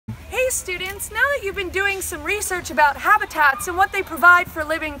students, now that you've been doing some research about habitats and what they provide for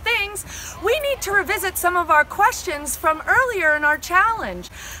living things, we need to revisit some of our questions from earlier in our challenge.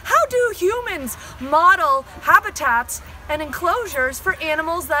 How do humans model habitats and enclosures for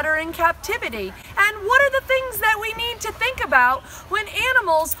animals that are in captivity? And what are the things that we need to think about when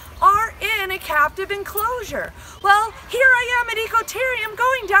animals are in a captive enclosure? Well, here I am at EcoTarium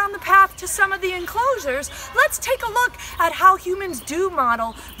going down the path to some of the enclosures. Let's take a look at how humans do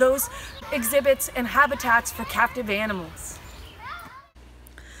model those exhibits and habitats for captive animals.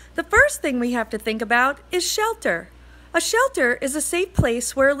 The first thing we have to think about is shelter. A shelter is a safe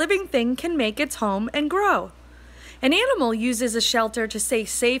place where a living thing can make its home and grow. An animal uses a shelter to stay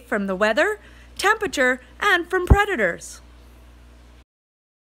safe from the weather, temperature, and from predators.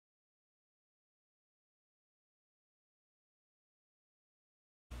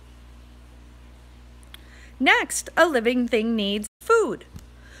 Next, a living thing needs food.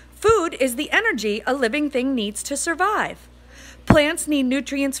 Food is the energy a living thing needs to survive. Plants need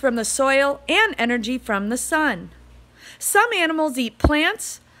nutrients from the soil and energy from the sun. Some animals eat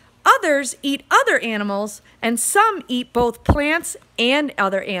plants, others eat other animals, and some eat both plants and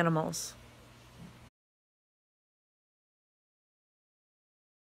other animals.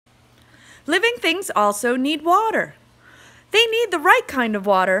 Living things also need water. They need the right kind of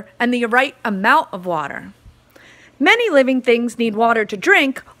water and the right amount of water. Many living things need water to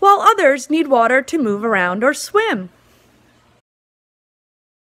drink, while others need water to move around or swim.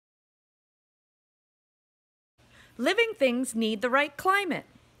 Living things need the right climate.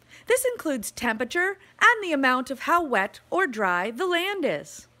 This includes temperature and the amount of how wet or dry the land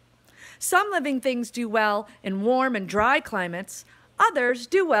is. Some living things do well in warm and dry climates. Others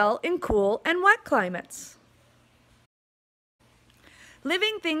do well in cool and wet climates.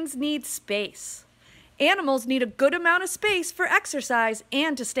 Living things need space. Animals need a good amount of space for exercise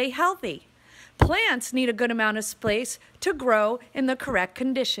and to stay healthy. Plants need a good amount of space to grow in the correct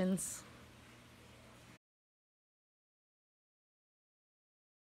conditions.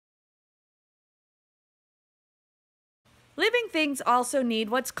 Living things also need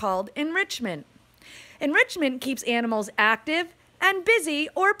what's called enrichment. Enrichment keeps animals active and busy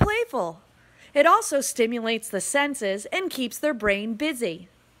or playful. It also stimulates the senses and keeps their brain busy.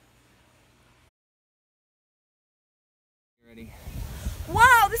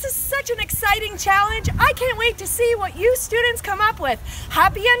 Wow, this is such an exciting challenge. I can't wait to see what you students come up with.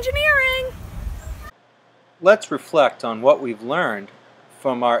 Happy engineering! Let's reflect on what we've learned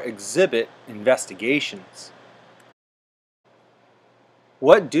from our exhibit investigations.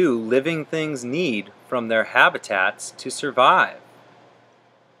 What do living things need from their habitats to survive?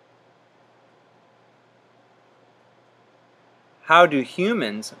 How do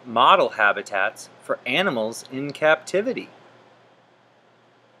humans model habitats for animals in captivity?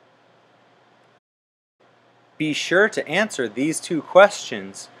 Be sure to answer these two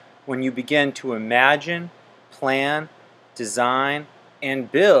questions when you begin to imagine, plan, design,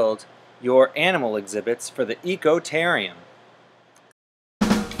 and build your animal exhibits for the EcoTarium.